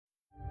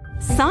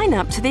Sign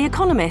up to The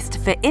Economist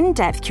for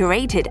in-depth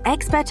curated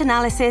expert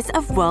analysis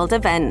of world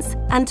events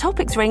and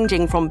topics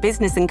ranging from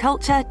business and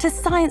culture to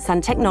science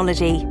and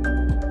technology.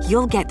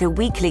 You'll get the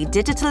weekly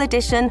digital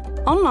edition,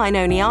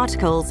 online-only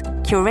articles,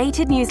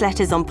 curated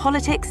newsletters on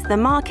politics, the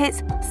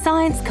markets,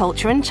 science,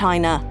 culture and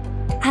China,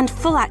 and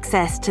full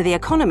access to The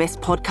Economist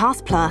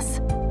Podcast Plus.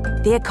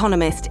 The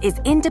Economist is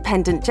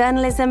independent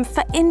journalism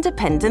for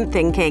independent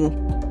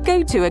thinking.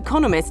 Go to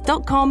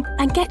economist.com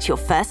and get your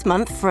first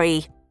month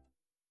free.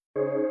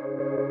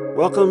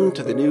 Welcome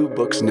to the New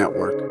Books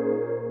Network.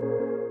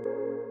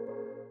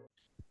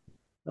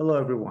 Hello,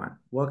 everyone.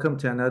 Welcome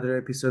to another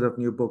episode of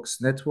New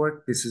Books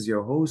Network. This is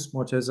your host,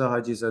 Morteza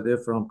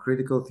Hajizadeh from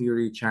Critical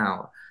Theory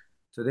Channel.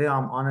 Today,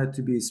 I'm honored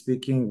to be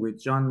speaking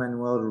with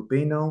Jean-Manuel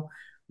Roubineau,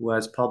 who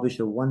has published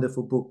a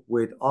wonderful book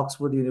with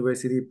Oxford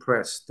University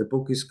Press. The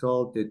book is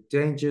called The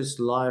Dangerous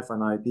Life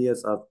and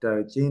Ideas of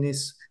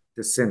Diogenes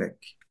the Cynic.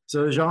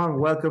 So, Jean,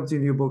 welcome to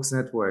New Books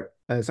Network.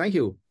 Thank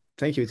you.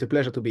 It's a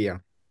pleasure to be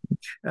here.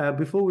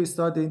 Before we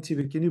start the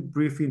interview, can you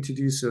briefly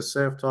introduce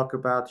yourself, talk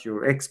about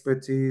your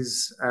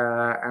expertise,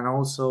 and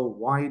also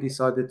why you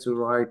decided to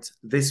write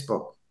this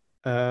book?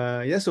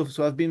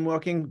 So I've been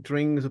working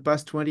during the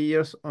past 20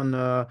 years on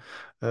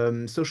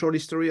social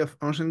history of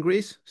ancient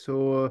Greece,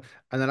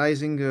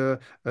 analyzing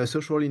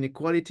social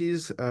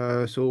inequalities.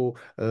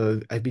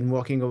 I've been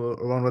working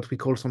around what we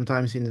call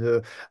sometimes in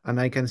the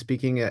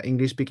American-speaking,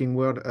 English-speaking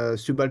world,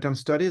 subaltern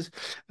studies.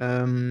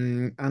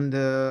 I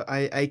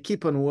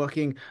keep on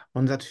working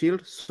on that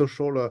field,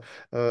 social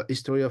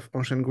history of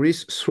ancient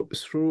Greece,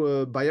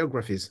 through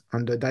biographies.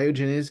 And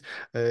Diogenes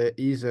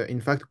is,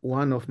 in fact,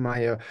 one of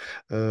my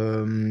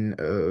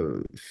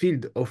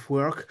field of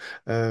work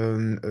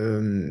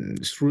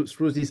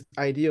through this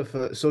idea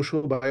of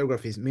social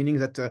biographies, meaning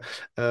that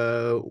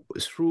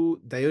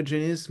through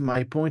Diogenes,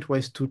 my point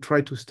was to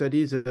try to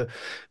study the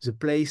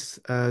place,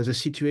 the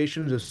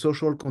situation, the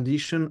social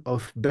condition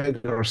of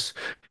beggars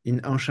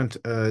in ancient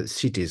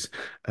cities.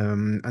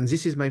 And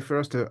this is my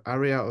first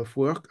area of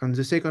work. And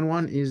the second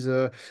one is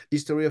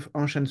history of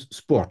ancient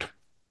sport.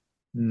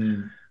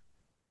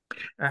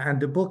 And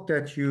the book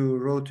that you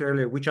wrote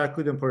earlier, which I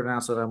couldn't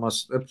pronounce, so I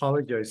must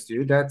apologize to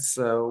you. That's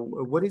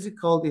what is it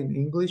called in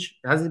English?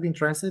 Has it been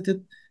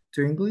translated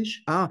to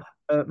English?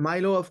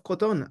 Milo of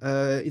Croton.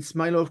 It's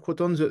Milo of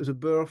Croton, the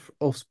birth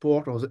of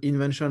sport or the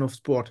invention of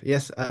sport.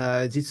 Yes,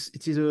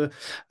 it is a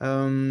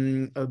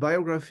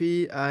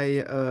biography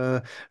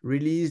I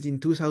released in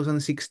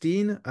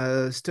 2016,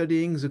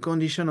 studying the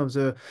condition of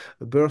the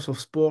birth of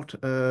sport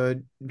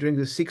during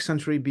the 6th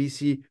century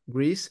BC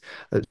Greece.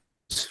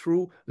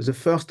 Through the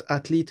first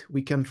athlete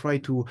we can try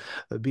to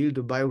build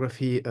a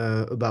biography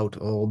about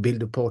or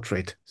build a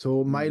portrait.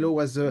 So Milo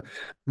was the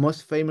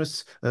most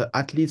famous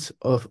athlete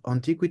of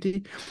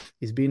antiquity.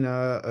 He's been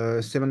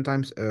 7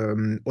 times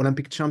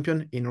Olympic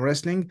champion in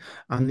wrestling,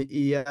 and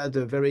he had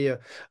a very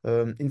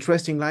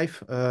interesting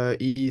life.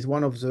 He is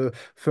one of the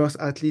first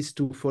athletes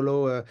to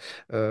follow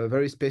a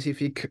very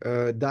specific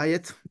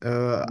diet,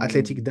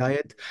 athletic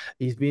diet.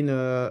 He's been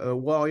a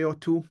warrior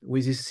too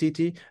with his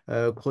city,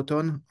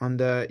 Croton, and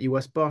he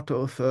was part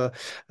of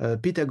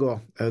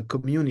Pythagore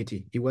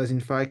community. He was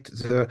in fact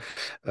the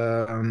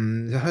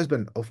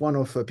husband of one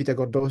of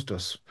Pythagore's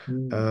daughters.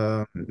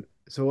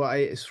 So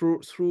I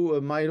through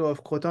Milo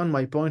of Croton,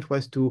 my point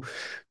was to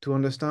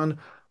understand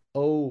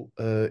how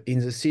in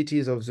the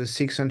cities of the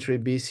 6th century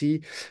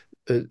BC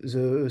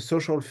the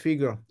social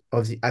figure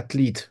of the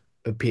athlete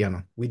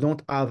appear. We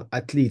don't have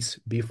athletes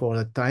before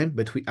that time,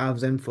 but we have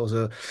them for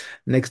the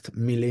next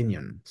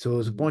millennium.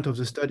 So the point of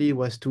the study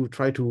was to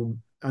try to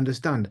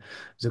understand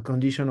the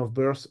condition of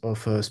birth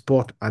of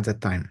sport at that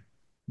time.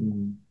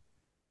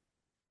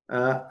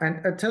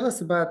 And tell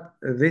us about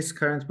this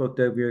current book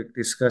that we're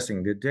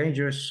discussing, The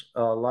Dangerous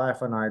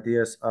Life and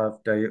Ideas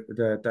of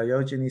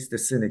Diogenes the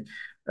Cynic.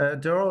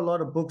 There are a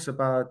lot of books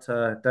about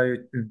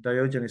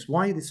Diogenes.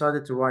 Why you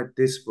decided to write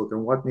this book,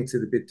 and what makes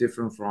it a bit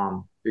different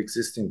from the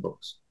existing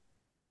books?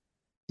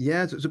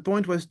 Yeah, the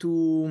point was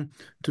to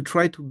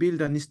try to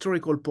build an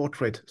historical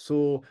portrait.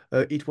 So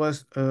it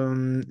was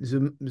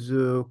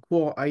the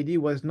core idea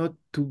was not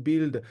to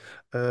build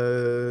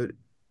a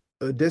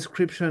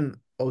description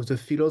of the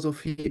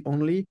philosophy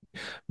only,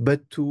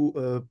 but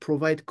to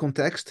provide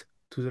context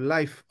to the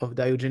life of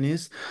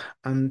Diogenes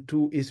and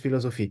to his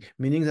philosophy,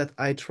 meaning that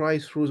I try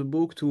through the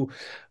book to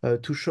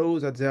show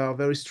that there are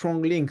very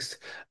strong links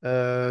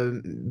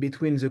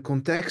between the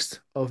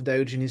context of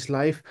Diogenes'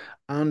 life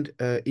and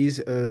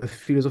his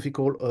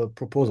philosophical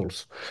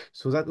proposals.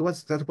 So that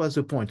was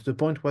the point. The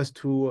point was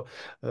to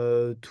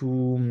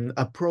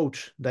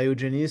approach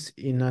Diogenes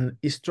in an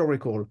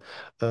historical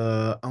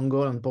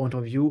angle and point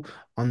of view,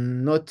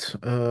 and not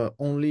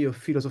only a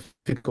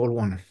philosophical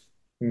one.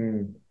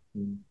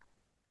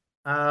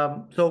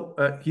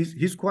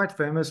 He's quite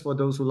famous for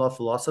those who love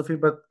philosophy,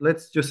 but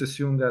let's just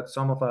assume that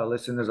some of our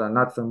listeners are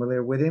not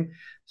familiar with him.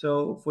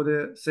 So for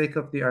the sake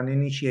of the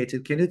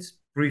uninitiated, can you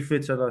briefly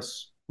tell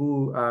us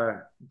who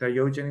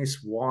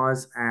Diogenes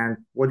was and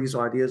what his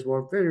ideas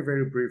were, very,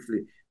 very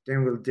briefly?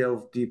 Then we'll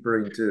delve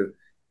deeper into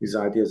his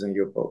ideas in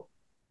your book.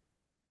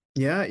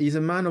 Yeah, he's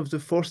a man of the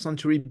 4th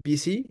century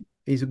BC.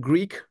 He's a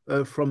Greek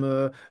from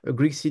a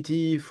Greek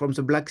city from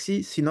the Black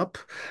Sea, Sinop.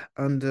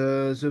 And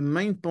the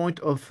main point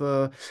of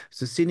the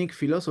Cynic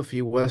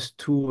philosophy was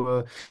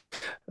to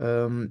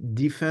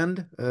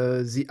defend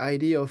the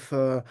idea of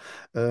a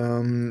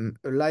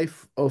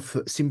life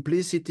of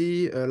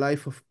simplicity, a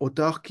life of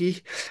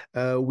autarky,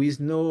 with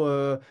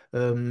no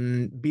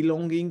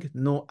belonging,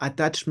 no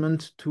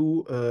attachment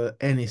to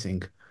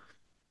anything.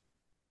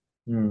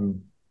 Hmm.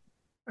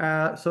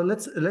 So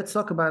let's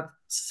talk about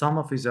some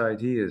of his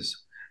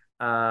ideas.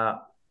 Uh,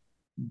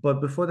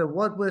 but before that,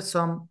 what were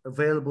some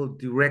available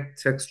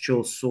direct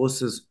textual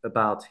sources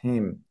about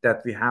him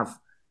that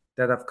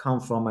have come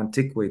from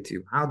antiquity?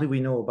 How do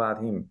we know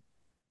about him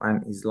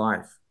and his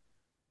life?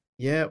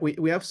 Yeah,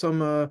 we have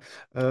some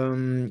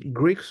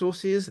Greek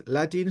sources,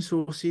 Latin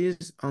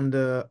sources, and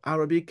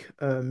Arabic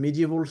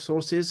medieval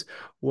sources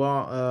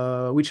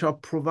which are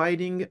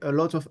providing a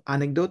lot of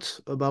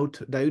anecdotes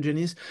about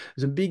Diogenes.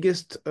 The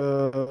biggest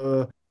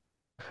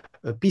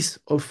piece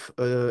of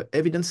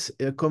evidence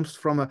comes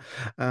from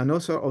an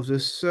author of the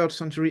 3rd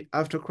century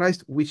after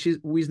Christ, who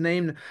is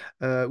named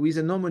with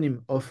an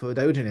homonym of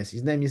Diogenes.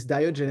 His name is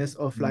Diogenes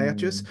of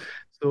Laertius. Hmm.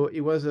 So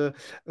he was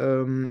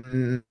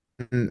um,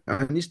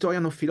 an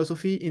historian of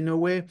philosophy in a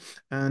way,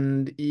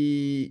 and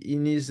he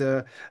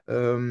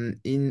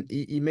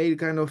made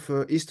kind of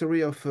a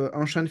history of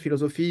ancient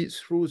philosophy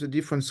through the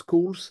different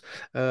schools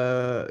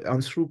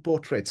and through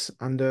portraits.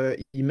 And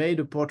he made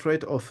a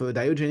portrait of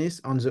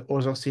Diogenes and the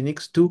other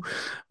Cynics too,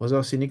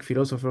 other Cynic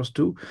philosophers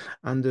too.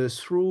 And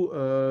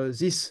through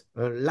this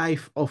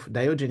life of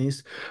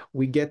Diogenes,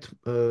 we get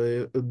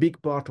a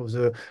big part of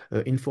the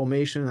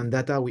information and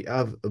data we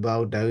have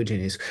about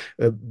Diogenes.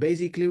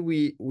 Basically,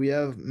 we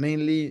have mainly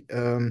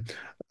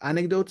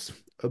anecdotes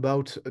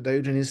about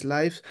Diogenes'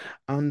 life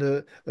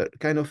and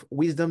kind of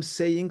wisdom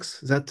sayings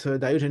that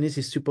Diogenes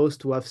is supposed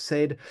to have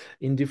said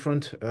in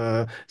different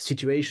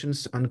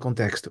situations and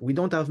contexts. We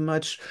don't have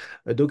much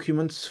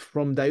documents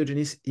from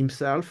Diogenes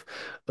himself,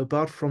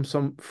 apart from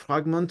some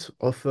fragment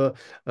of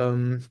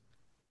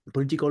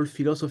political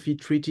philosophy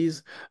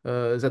treatise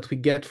that we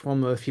get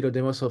from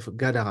Philodemos of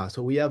Gadara.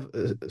 So we have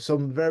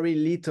some very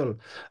little,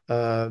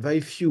 very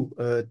few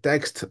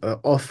texts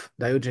of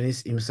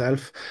Diogenes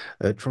himself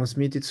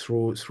transmitted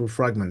through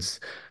fragments.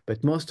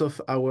 But most of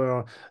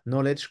our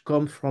knowledge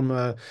comes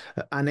from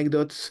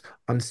anecdotes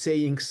and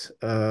sayings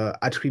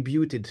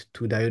attributed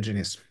to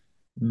Diogenes.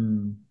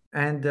 Hmm.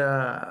 And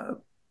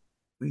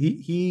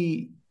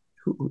he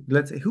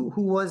let's say who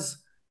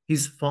was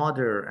his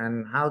father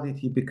and how did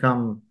he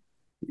become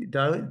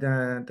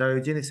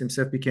Diogenes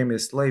himself became a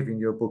slave. In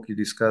your book you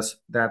discuss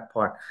that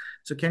part,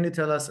 so can you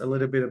tell us a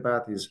little bit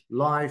about his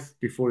life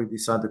before he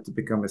decided to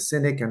become a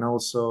cynic, and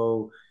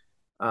also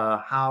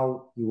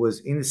how he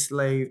was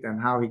enslaved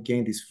and how he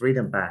gained his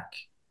freedom back?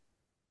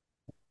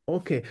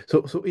 Okay,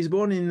 so he's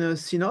born in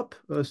Sinop,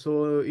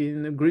 so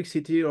in a Greek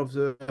city of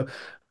the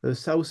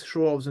south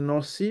shore of the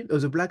North Sea,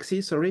 the Black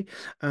Sea, sorry.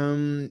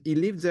 He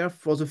lived there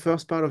for the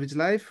first part of his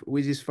life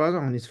with his father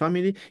and his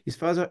family. His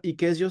father,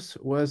 Icesius,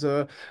 was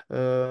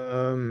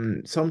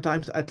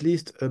sometimes at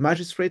least a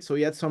magistrate, so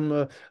he had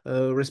some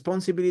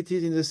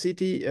responsibilities in the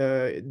city,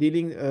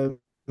 dealing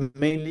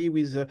mainly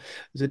with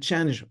the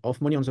change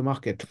of money on the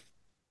market.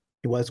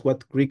 He was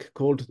what Greek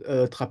called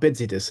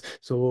trapezites,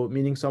 so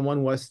meaning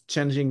someone was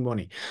changing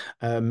money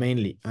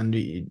mainly and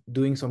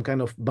doing some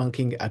kind of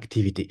banking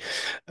activity.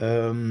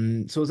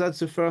 So that's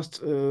the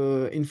first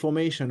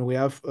information we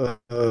have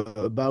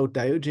about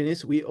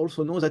Diogenes. We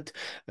also know that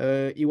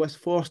he was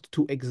forced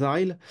to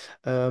exile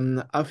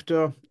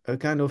after a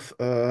kind of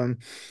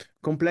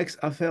complex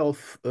affair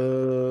of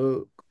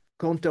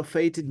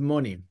counterfeited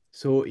money.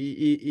 So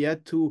he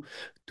had to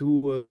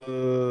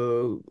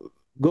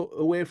go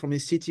away from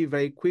his city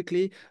very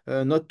quickly,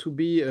 not to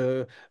be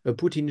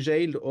put in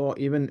jail or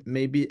even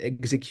maybe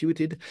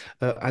executed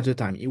at the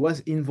time. He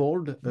was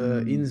involved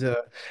in Mm,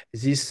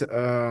 this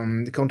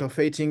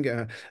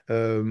counterfeiting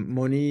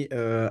money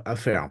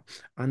affair.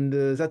 And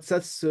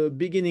that's the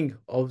beginning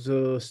of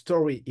the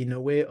story in a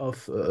way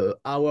of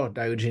our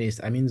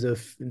Diogenes. I mean,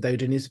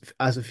 Diogenes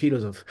as a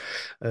philosopher,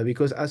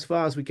 because as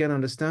far as we can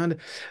understand,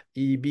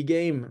 he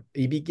began,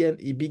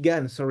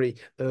 sorry,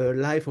 a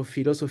life of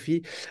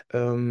philosophy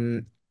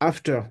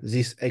after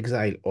this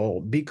exile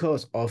or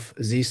because of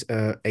this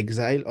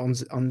exile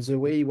on the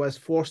way he was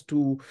forced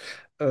to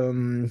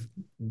um,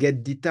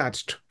 get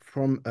detached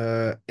from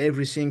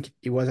everything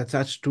he was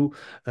attached to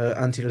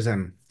until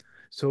then.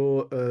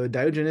 So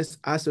Diogenes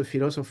as a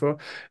philosopher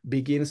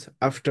begins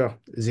after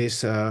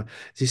this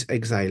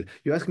exile.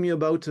 You ask me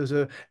about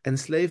the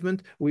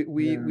enslavement. We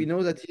yeah.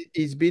 know that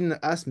he's been,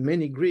 as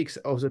many Greeks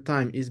of the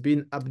time, he's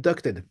been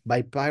abducted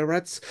by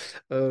pirates,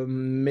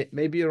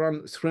 maybe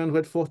around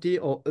 340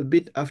 or a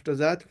bit after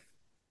that.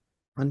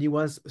 and he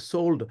was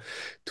sold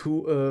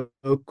to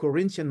a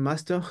Corinthian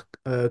master,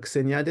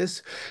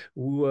 Xeniades,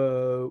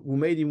 who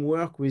made him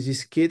work with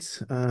his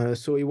kids.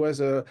 So he was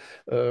at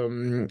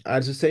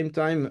the same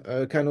time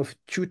a kind of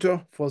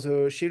tutor for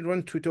the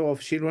children, tutor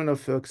of children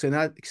of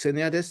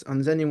Xeniades,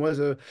 and then he was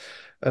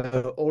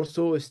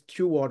also a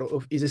steward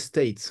of his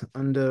estate.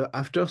 And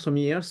after some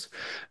years,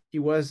 he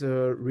was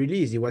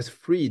released, he was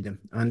freed,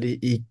 and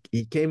he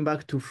came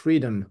back to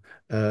freedom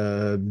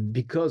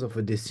because of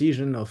a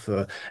decision of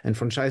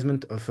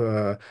enfranchisement of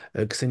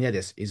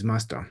Xeniades, his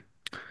master.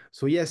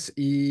 So yes,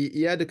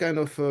 he had a kind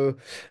of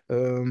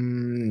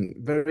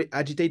very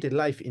agitated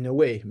life in a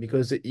way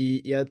because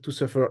he had to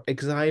suffer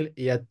exile,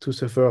 he had to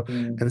suffer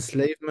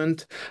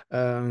enslavement.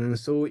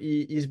 So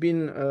he's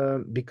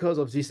been, because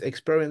of these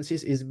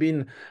experiences, he's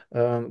been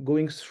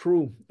going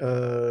through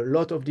a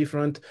lot of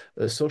different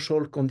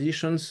social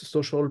conditions,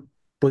 social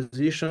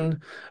position,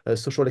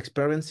 social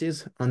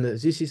experiences, and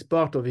this is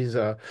part of his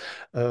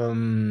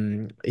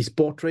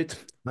portrait,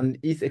 and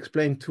it's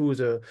explained to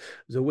the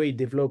way he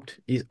developed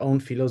his own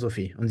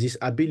philosophy and this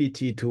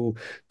ability to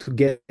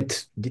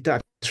get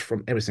detached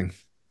from everything.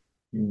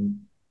 Mm.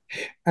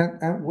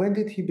 And when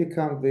did he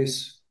become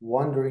this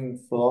wandering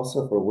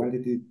philosopher? When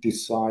did he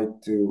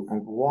decide to,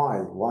 and why?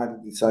 Why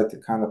did he decide to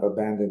kind of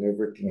abandon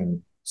everything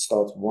and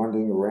start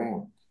wandering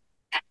around?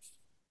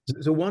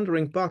 The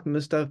wandering part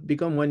must have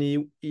become when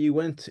he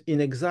went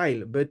in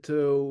exile, but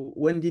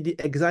when did he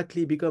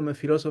exactly become a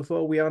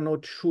philosopher? We are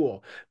not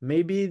sure.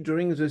 Maybe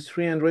during the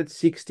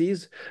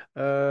 360s,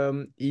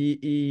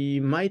 he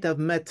might have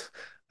met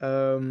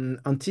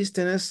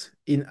Antisthenes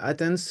in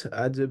Athens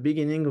at the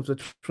beginning of the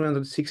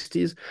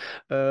 360s,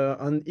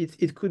 and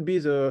it could be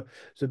the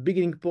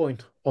beginning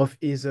point of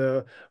his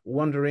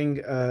wandering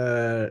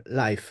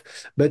life.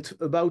 But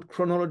about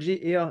chronology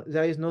here,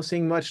 there is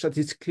nothing much that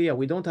is clear.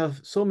 We don't have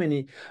so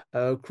many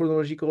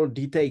chronological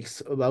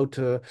details about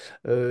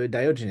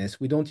Diogenes.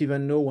 We don't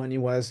even know when he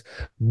was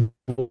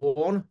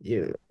born.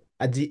 Yeah,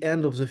 at the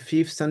end of the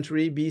 5th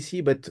century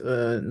BC, but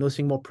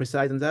nothing more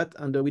precise than that.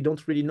 And we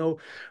don't really know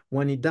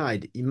when he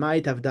died. He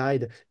might have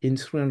died in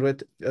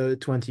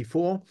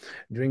 324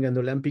 during an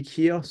Olympic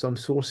year. Some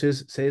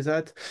sources say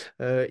that.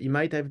 He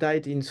might have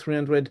died in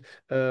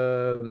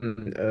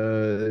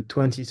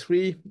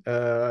 323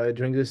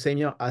 during the same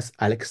year as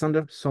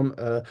Alexander. Some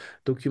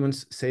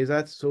documents say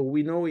that. So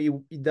we know he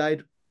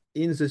died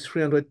in the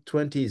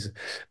 320s,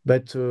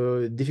 but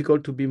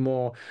difficult to be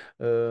more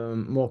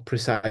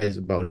precise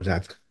about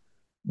that.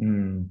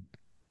 Mm.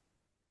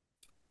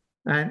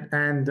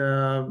 And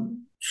so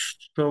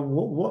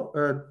what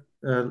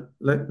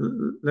let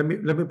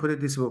me put it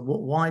this way.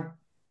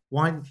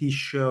 Why did he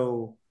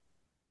show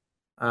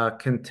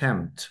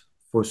contempt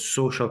for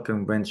social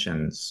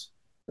conventions?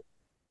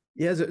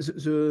 Yeah,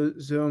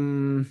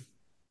 the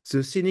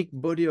Cynic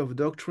body of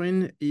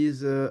doctrine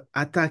is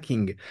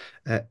attacking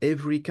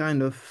every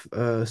kind of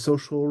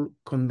social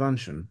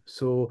convention.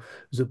 So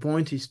the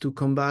point is to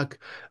come back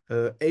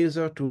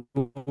either to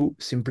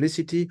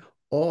simplicity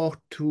or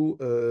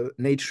to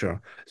nature.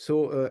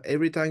 So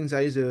every time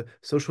there is a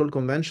social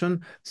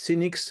convention,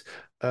 cynics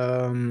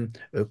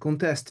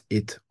contest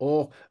it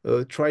or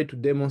try to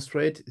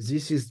demonstrate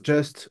this is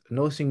just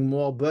nothing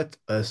more but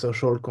a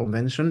social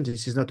convention.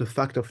 This is not a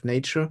fact of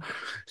nature.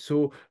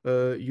 So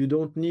you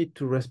don't need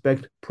to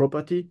respect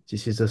property.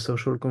 This is a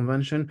social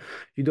convention.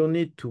 You don't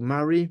need to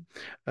marry.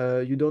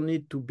 You don't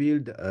need to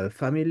build a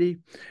family.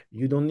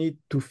 You don't need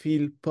to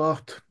feel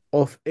part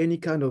of any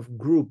kind of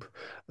group,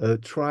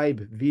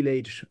 tribe,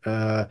 village,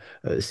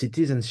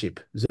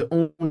 citizenship. The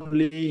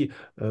only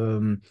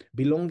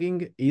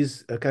belonging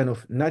is a kind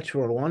of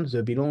natural one,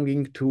 the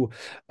belonging to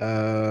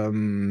a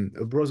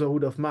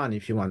brotherhood of man,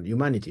 if you want,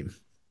 humanity.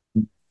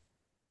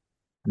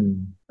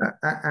 And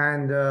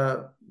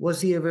was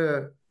he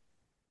ever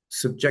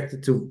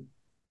subjected to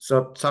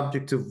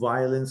subject to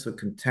violence or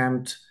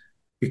contempt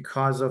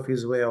because of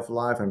his way of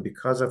life and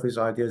because of his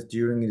ideas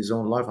during his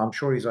own life? I'm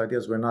sure his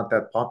ideas were not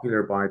that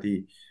popular by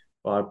the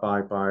by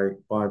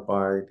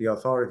the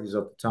authorities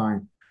of the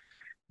time.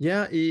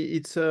 Yeah,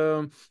 it's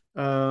a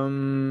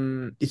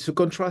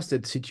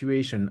contrasted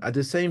situation. At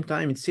the same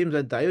time, it seems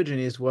that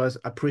Diogenes was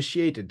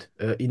appreciated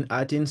in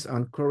Athens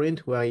and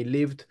Corinth, where he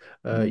lived.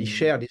 He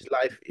shared his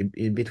life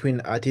in between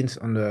Athens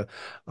and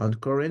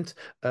Corinth.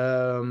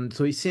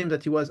 So it seems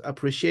that he was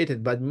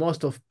appreciated by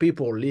most of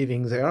people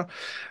living there.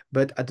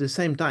 But at the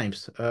same time,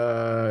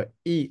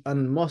 he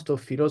and most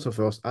of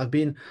philosophers have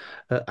been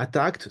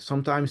attacked,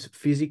 sometimes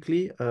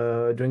physically,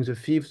 during the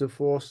 5th, the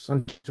 4th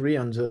century,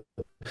 and the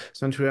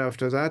century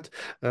after that.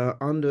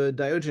 And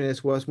Diogenes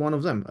Diogenes was one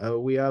of them.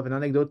 We have an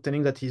anecdote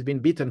telling that he's been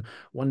beaten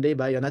one day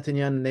by an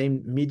Athenian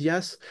named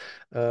Midias,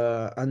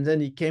 and then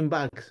he came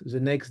back the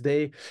next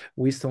day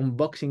with some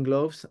boxing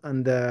gloves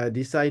and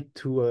decided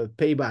to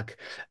pay back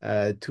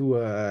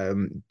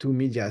to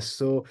Midias.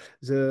 So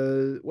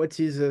what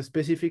is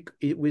specific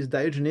with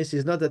Diogenes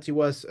is not that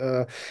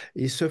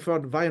he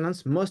suffered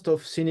violence. Most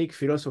of Cynic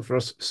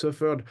philosophers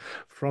suffered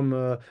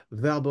from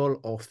verbal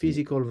or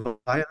physical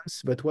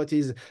violence, but what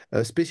is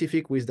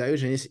specific with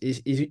Diogenes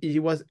is he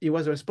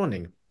was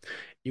responding.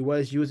 He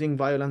was using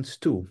violence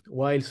too,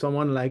 while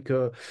someone like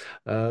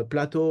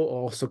Plato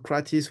or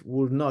Socrates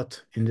would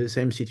not, in the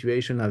same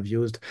situation, have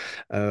used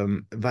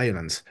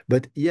violence.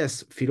 But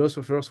yes,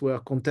 philosophers were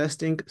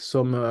contesting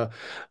some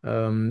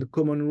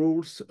common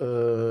rules,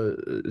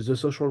 the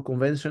social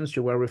conventions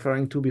you were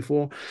referring to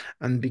before,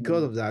 and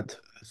because of that,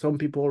 some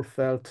people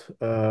felt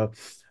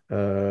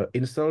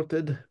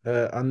insulted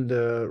and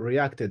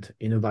reacted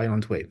in a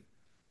violent way.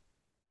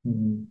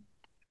 Mhm.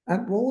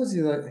 And what was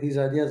his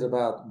ideas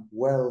about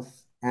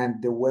wealth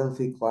and the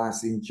wealthy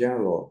class in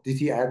general? Did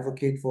he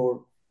advocate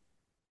for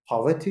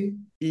poverty?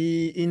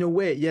 In a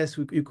way, yes,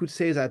 you could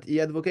say that he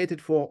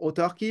advocated for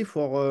autarky,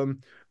 for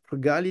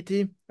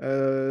frugality.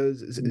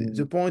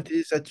 The point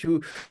is that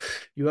you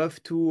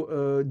have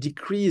to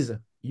decrease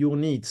your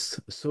needs.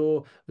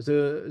 So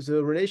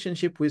the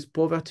relationship with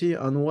poverty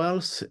and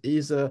wealth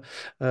is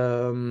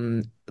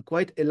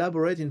quite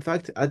elaborate. In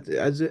fact, at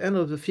the end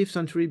of the 5th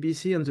century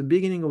BC and the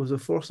beginning of the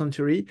 4th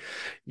century,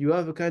 you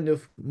have a kind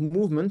of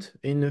movement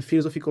in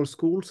philosophical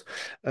schools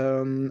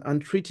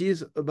and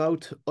treatises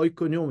about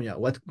oikonomia,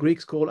 what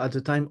Greeks call at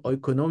the time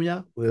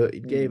oikonomia.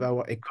 It gave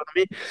our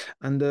economy.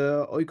 And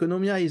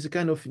oikonomia is a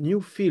kind of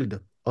new field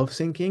of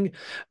thinking,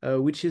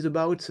 which is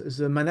about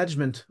the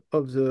management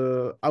of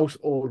the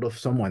household of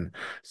someone.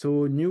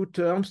 So new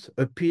terms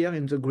appear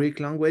in the Greek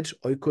language.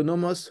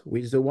 Oikonomos,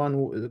 with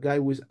the guy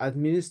who is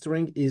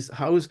administering his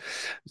house,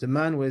 the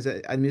man who is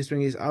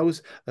administering his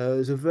house.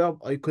 The verb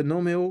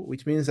oikonomeo,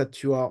 which means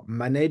that you are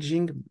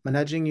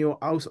managing your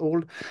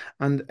household,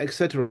 and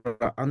etc.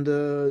 And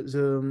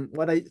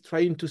what I'm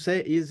trying to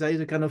say is there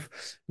is a kind of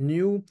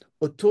new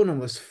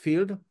autonomous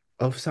field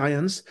of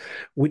science,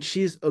 which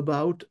is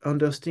about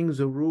understanding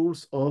the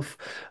rules of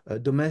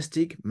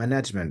domestic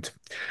management.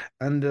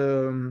 And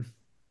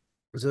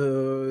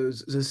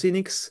the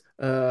cynics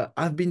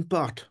have been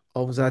part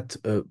of that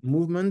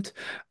movement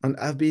and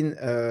have been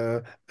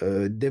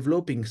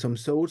developing some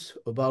thoughts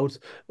about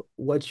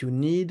what you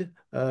need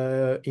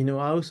in a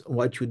house,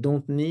 what you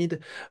don't need,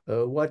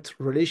 what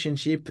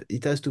relationship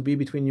it has to be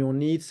between your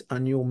needs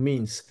and your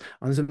means.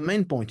 And the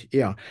main point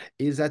here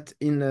is that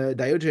in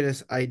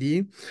Diogenes'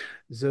 idea,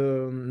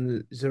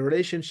 the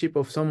relationship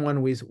of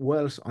someone with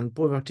wealth and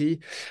poverty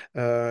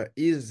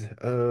is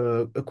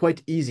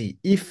quite easy.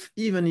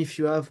 Even if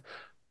you have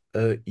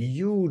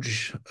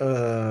huge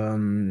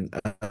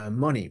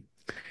money,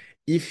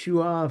 if you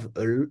have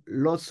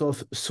lots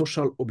of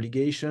social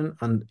obligation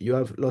and you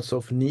have lots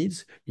of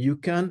needs, you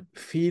can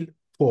feel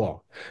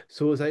poor.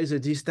 So there is a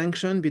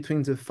distinction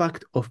between the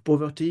fact of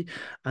poverty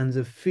and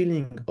the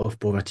feeling of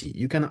poverty.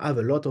 You can have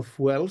a lot of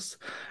wealth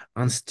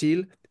and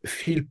still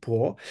feel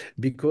poor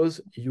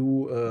because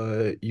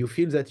you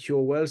feel that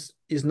your wealth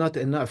is not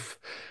enough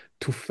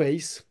to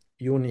face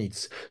your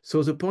needs.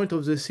 So the point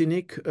of the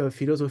Cynic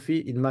philosophy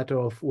in matter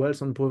of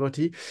wealth and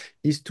poverty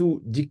is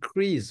to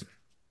decrease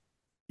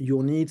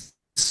your needs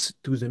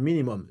to the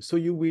minimum. So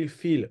you will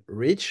feel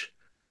rich,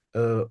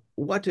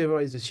 whatever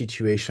is the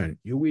situation.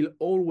 You will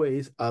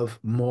always have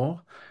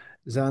more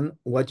than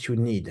what you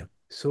need.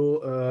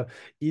 So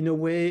in a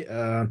way,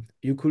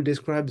 you could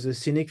describe the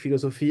Cynic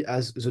philosophy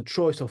as the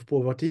choice of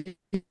poverty.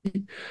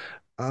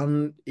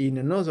 And in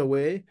another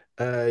way,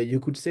 you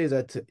could say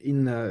that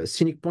in a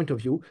Cynic point of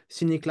view,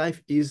 Cynic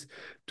life is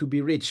to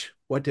be rich,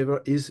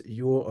 whatever is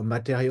your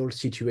material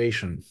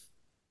situation.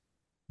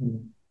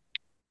 Mm.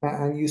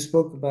 And you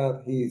spoke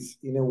about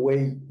in a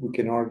way, we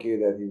can argue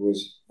that he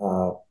was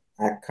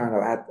kind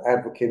of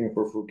advocating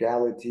for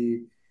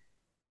frugality,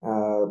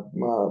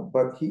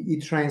 but he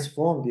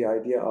transformed the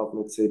idea of,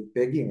 let's say,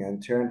 begging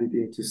and turned it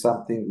into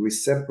something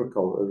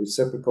reciprocal, a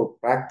reciprocal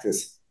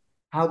practice.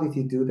 How did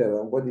he do that,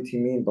 and what did he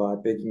mean by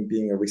begging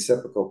being a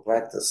reciprocal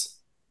practice?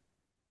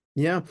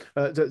 Yeah,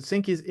 the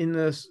thing is, in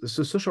the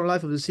social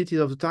life of the cities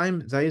of the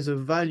time, there is a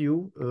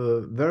value,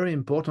 very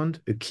important,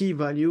 a key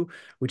value,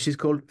 which is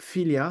called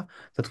philia,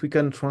 that we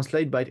can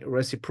translate by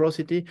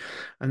reciprocity.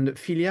 And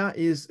philia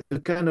is a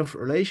kind of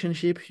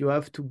relationship you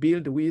have to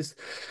build with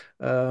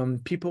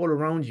people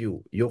around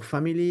you, your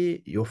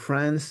family, your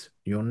friends,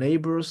 your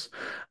neighbors.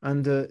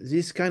 And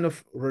this kind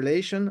of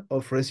relation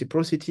of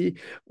reciprocity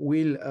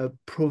will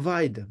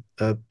provide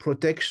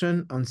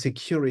protection and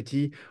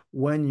security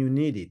when you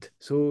need it.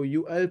 So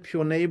you help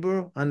your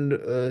neighbor,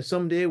 and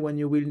someday when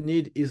you will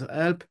need his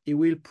help, he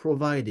will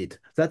provide it.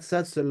 That's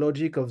the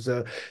logic of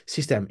the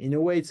system. In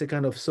a way, it's a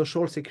kind of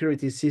social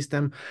security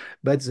system,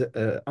 but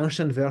the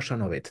ancient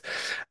version of it.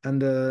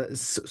 And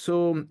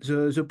so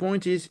the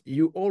point is,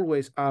 you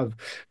always have have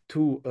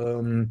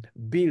to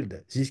build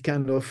this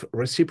kind of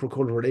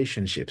reciprocal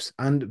relationships.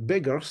 And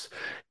beggars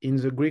in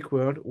the Greek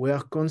world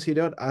were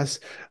considered as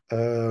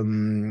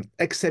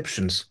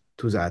exceptions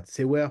to that.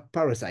 They were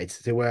parasites.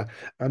 They were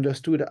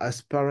understood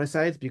as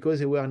parasites because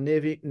they were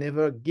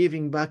never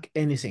giving back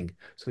anything.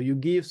 So you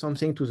give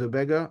something to the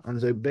beggar, and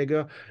the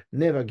beggar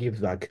never gives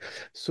back.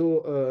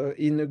 So,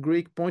 in a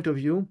Greek point of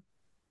view,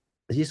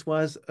 this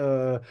was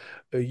a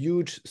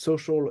huge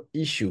social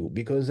issue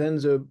because then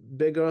the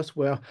beggars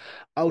were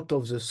out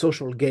of the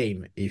social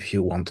game, if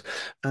you want.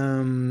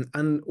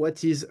 And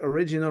what is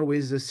original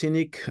with the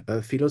Cynic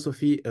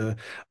philosophy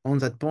on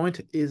that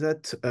point is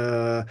that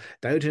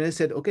Diogenes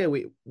said, okay,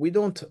 we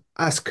don't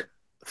ask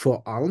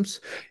for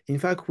alms. In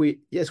fact,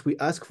 yes, we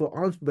ask for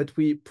alms, but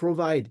we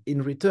provide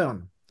in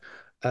return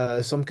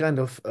some kind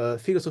of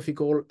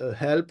philosophical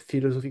help,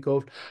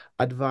 philosophical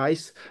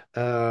advice,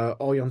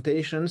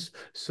 orientations.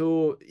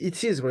 So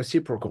it is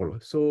reciprocal.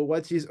 So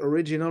what is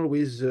original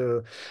with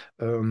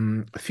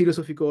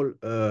philosophical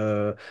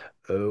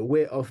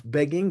way of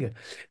begging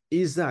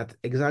is that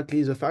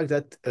exactly the fact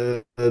that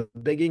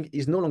begging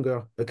is no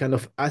longer a kind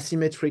of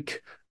asymmetric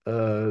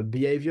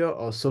behavior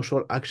or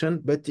social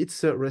action, but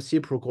it's a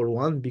reciprocal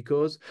one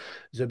because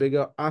the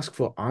beggar asks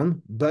for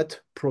alms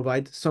but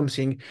provide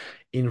something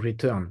in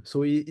return.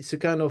 So it's a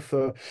kind of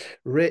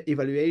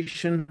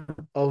re-evaluation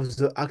of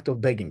the act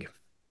of begging.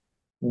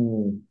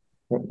 Mm.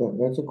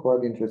 That's a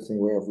quite interesting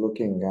way of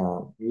looking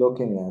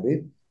at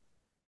it.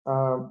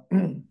 Um,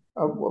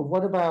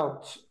 what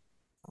about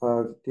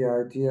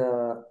the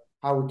idea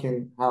how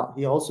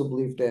he also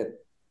believed that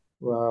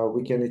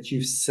we can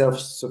achieve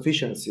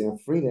self-sufficiency and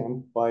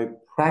freedom by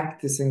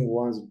practicing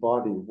one's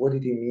body. What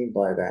did he mean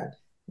by that?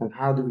 And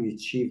how do we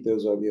achieve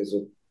those ideas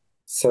of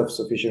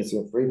self-sufficiency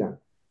and freedom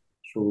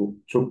through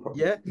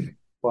Yeah,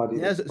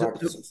 bodily yeah.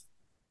 practices?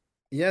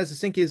 Yes, the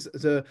thing is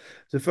the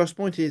first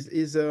point is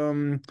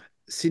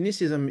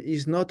cynicism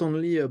is not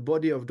only a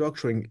body of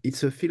doctrine;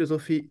 it's a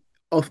philosophy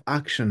of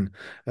action,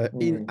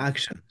 in Mm,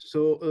 action.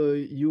 So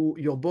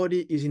your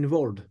body is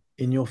involved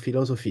in your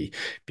philosophy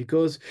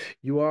because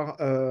you are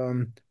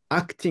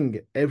acting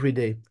every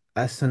day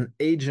as an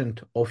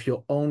agent of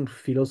your own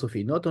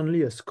philosophy, not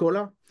only a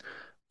scholar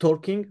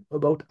talking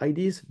about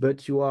ideas,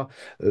 but you are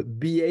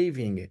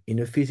behaving in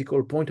a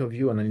physical point of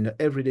view and in an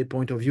everyday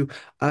point of view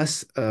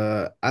as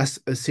a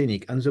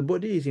cynic. And the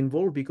body is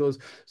involved because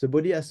the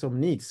body has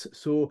some needs.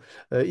 So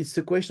it's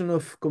a question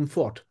of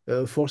comfort.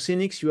 For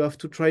cynics, you have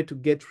to try to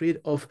get rid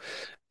of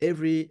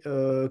every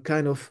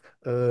kind of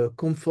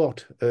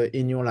comfort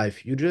in your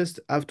life. You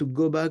just have to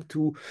go back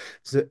to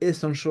the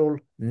essential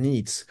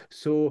needs.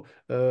 So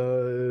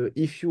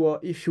if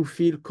you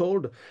feel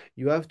cold,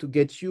 you have to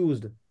get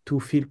used to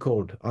feel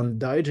cold. And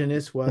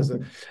Diogenes was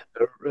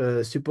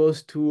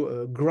supposed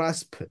to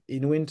grasp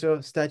in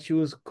winter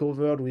statues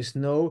covered with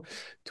snow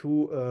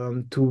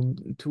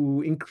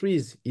to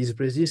increase his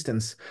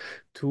resistance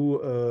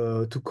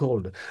to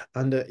cold.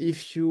 And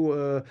if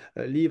you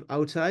live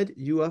outside,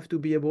 you have to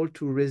be able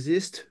to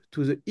resist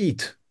to the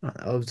heat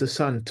of the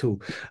sun too.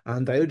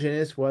 And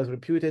Diogenes was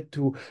reputed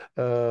to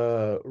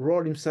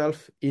roll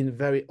himself in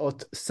very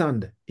hot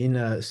sand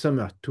in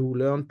summer to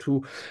learn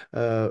to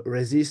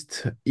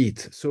resist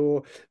heat.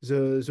 So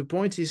the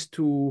point is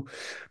to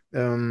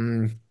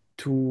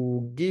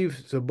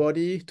give the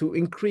body, to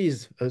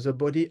increase the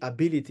body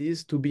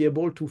abilities to be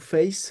able to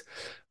face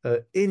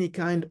any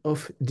kind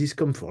of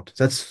discomfort.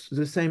 That's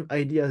the same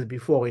idea as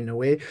before, in a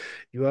way.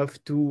 You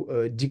have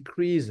to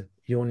decrease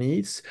your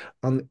needs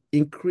and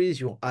increase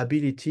your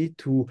ability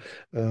to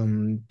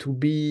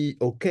be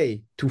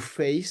okay to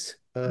face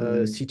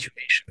mm,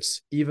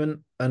 situations,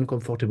 even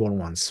uncomfortable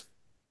ones.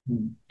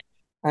 mm.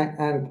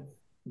 And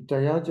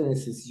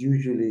Diogenes is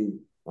usually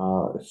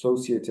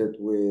associated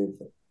with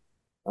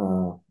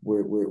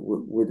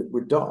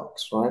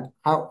dogs, right?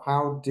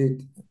 How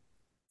did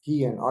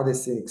he and other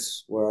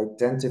Sikhs were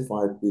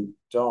identified with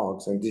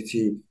dogs, and did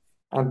he?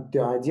 And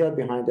the idea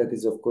behind that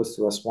is, of course,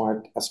 to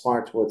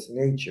aspire towards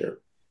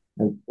nature,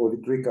 and or the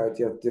Greek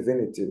idea of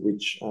divinity,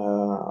 which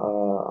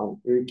I'm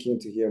very keen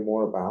to hear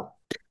more about.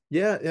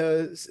 Yeah,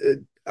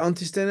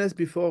 Antisthenes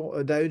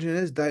before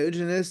Diogenes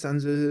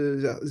and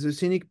the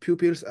Cynic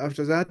pupils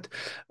after that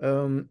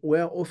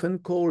were often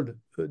called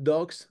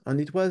dogs, and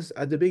it was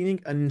at the beginning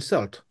an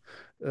insult.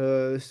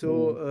 So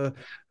Mm,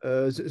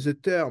 the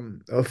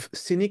term of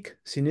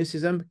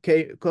cynicism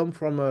comes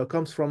from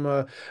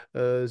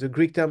the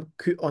Greek term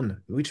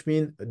kuon, which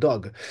means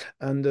dog,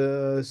 and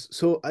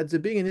so at the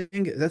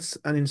beginning that's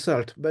an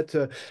insult. But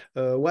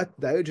what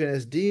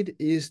Diogenes did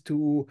is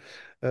to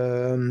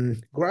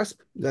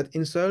grasp that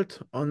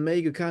insult and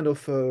make a kind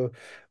of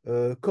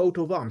coat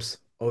of arms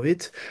of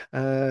it,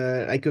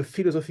 like a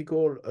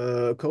philosophical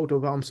coat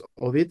of arms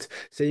of it,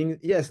 saying,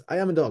 yes, I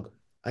am a dog.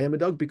 I am a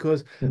dog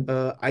because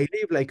mm, I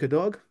live like a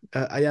dog.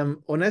 I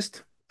am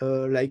honest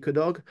like a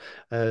dog.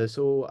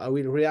 So I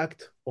will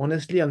react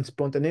honestly and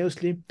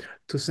spontaneously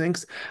to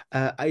things.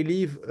 I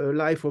live a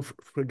life of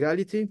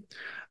frugality.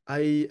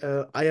 I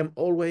am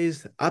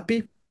always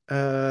happy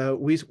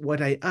with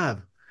what I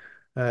have.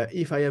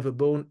 If I have a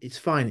bone, it's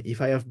fine.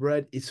 If I have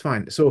bread, it's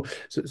fine. So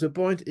the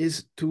point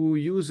is to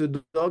use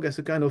the dog as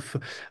a kind of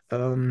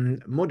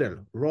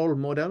role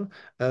model,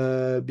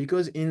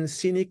 because in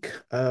Cynic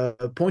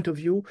point of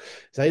view,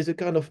 there is a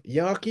kind of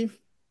hierarchy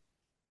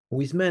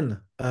with men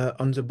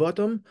on the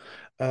bottom,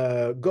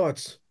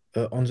 gods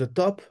on the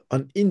top,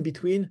 and in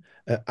between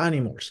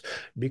animals,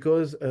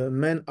 because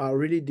men are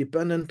really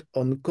dependent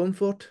on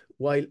comfort,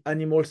 while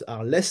animals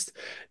are less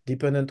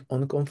dependent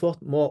on comfort,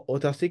 more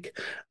autarkic,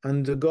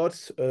 and the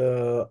gods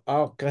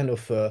are kind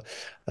of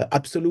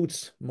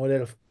absolute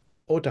model of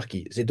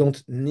autarky. They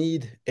don't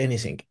need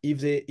anything. If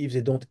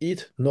they don't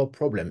eat, no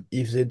problem.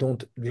 If they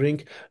don't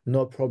drink,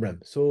 no problem.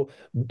 So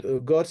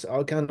gods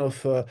are kind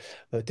of a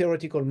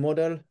theoretical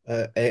model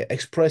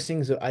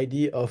expressing the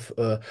idea of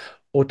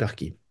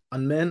autarky.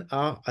 And men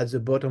are at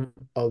the bottom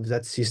of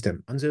that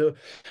system. And the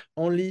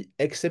only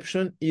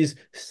exception is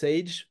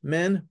sage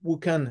men who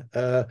can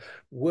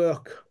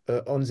work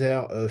on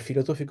their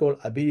philosophical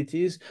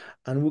abilities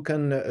and who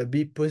can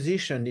be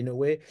positioned in a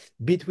way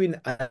between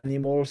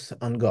animals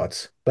and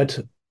gods. But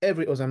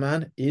every other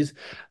man is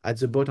at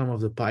the bottom of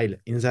the pile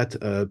in that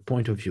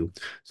point of view.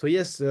 So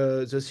yes,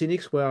 the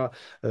cynics were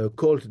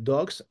called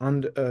dogs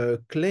and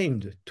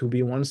claimed to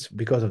be ones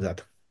because of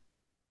that.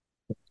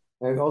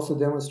 And it also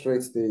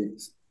demonstrates the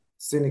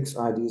cynics'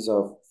 ideas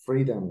of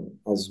freedom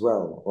as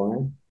well,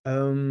 right?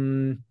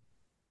 Um,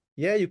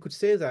 Yeah, you could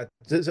say that.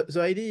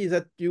 The idea is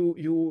that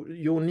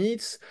your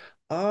needs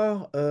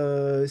are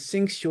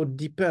things you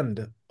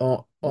depend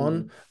on.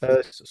 Mm.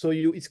 So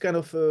you it's kind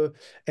of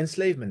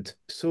enslavement.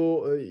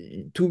 So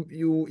to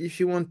you if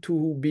you want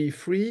to be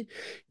free,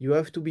 you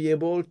have to be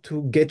able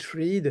to get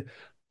rid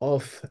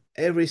of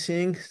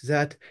everything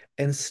that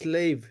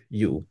enslave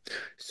you.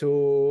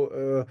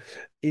 So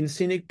in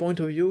Cynic point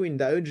of view, in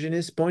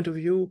Diogenes point of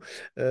view,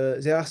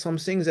 there are some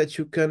things that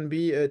you can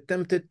be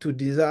tempted to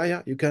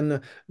desire. You can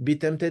be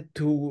tempted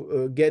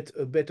to get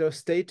a better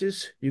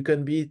status. You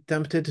can be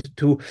tempted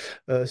to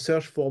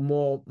search for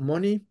more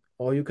money,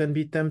 or you can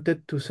be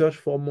tempted to search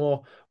for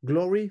more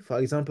glory. For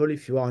example,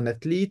 if you are an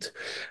athlete,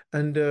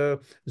 and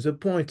the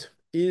point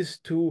is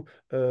to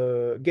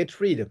get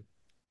rid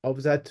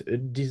of that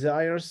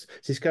desires,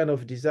 this kind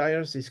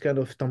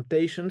of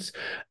temptations,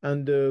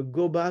 and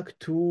go back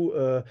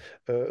to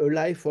a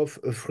life of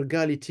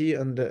frugality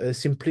and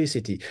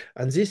simplicity.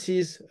 And this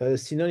is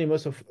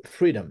synonymous of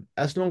freedom.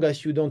 As long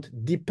as you don't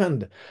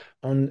depend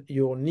on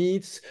your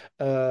needs,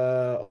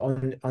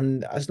 on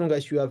as long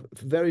as you have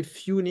very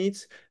few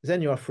needs,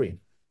 then you are free.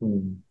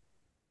 Mm.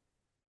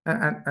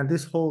 And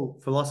this whole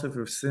philosophy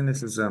of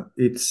cynicism,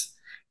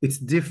 it's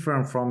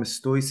different from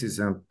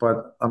Stoicism,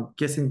 but I'm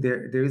guessing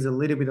there is a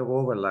little bit of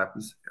overlap.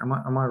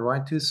 Am I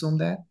right to assume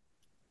that?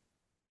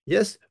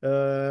 Yes,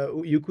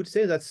 you could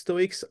say that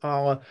Stoics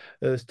are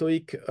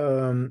Stoic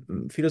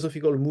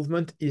philosophical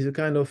movement is a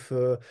kind of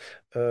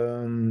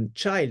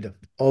child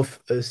of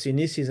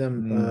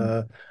Cynicism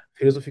Mm.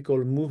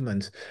 philosophical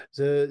movement.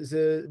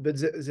 The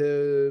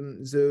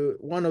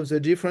one of the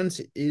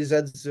difference is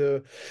that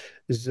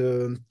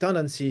the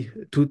tendency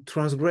to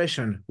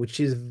transgression, which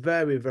is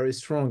very, very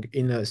strong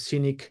in a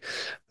Cynic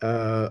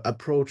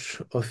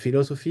approach of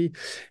philosophy,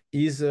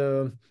 is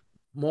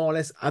more or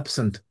less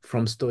absent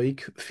from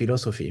Stoic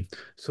philosophy.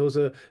 So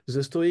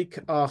the Stoic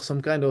are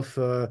some kind of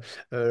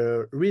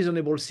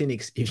reasonable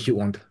cynics, if you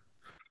want.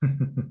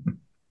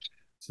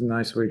 It's a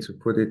nice way to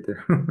put it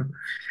there.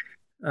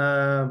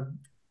 Um,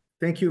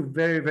 Thank you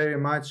very, very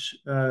much,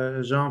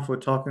 Jean, for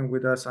talking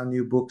with us on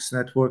New Books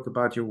Network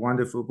about your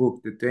wonderful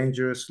book, The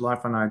Dangerous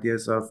Life and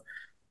Ideas of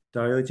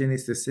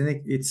Diogenes the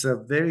Cynic. It's a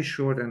very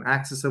short and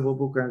accessible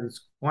book, and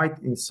it's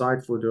quite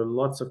insightful. There are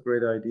lots of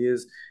great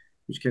ideas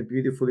which can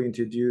beautifully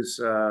introduce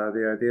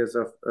the ideas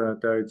of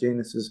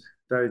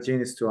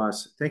Diogenes to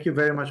us. Thank you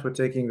very much for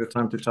taking the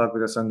time to talk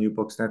with us on New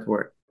Books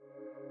Network.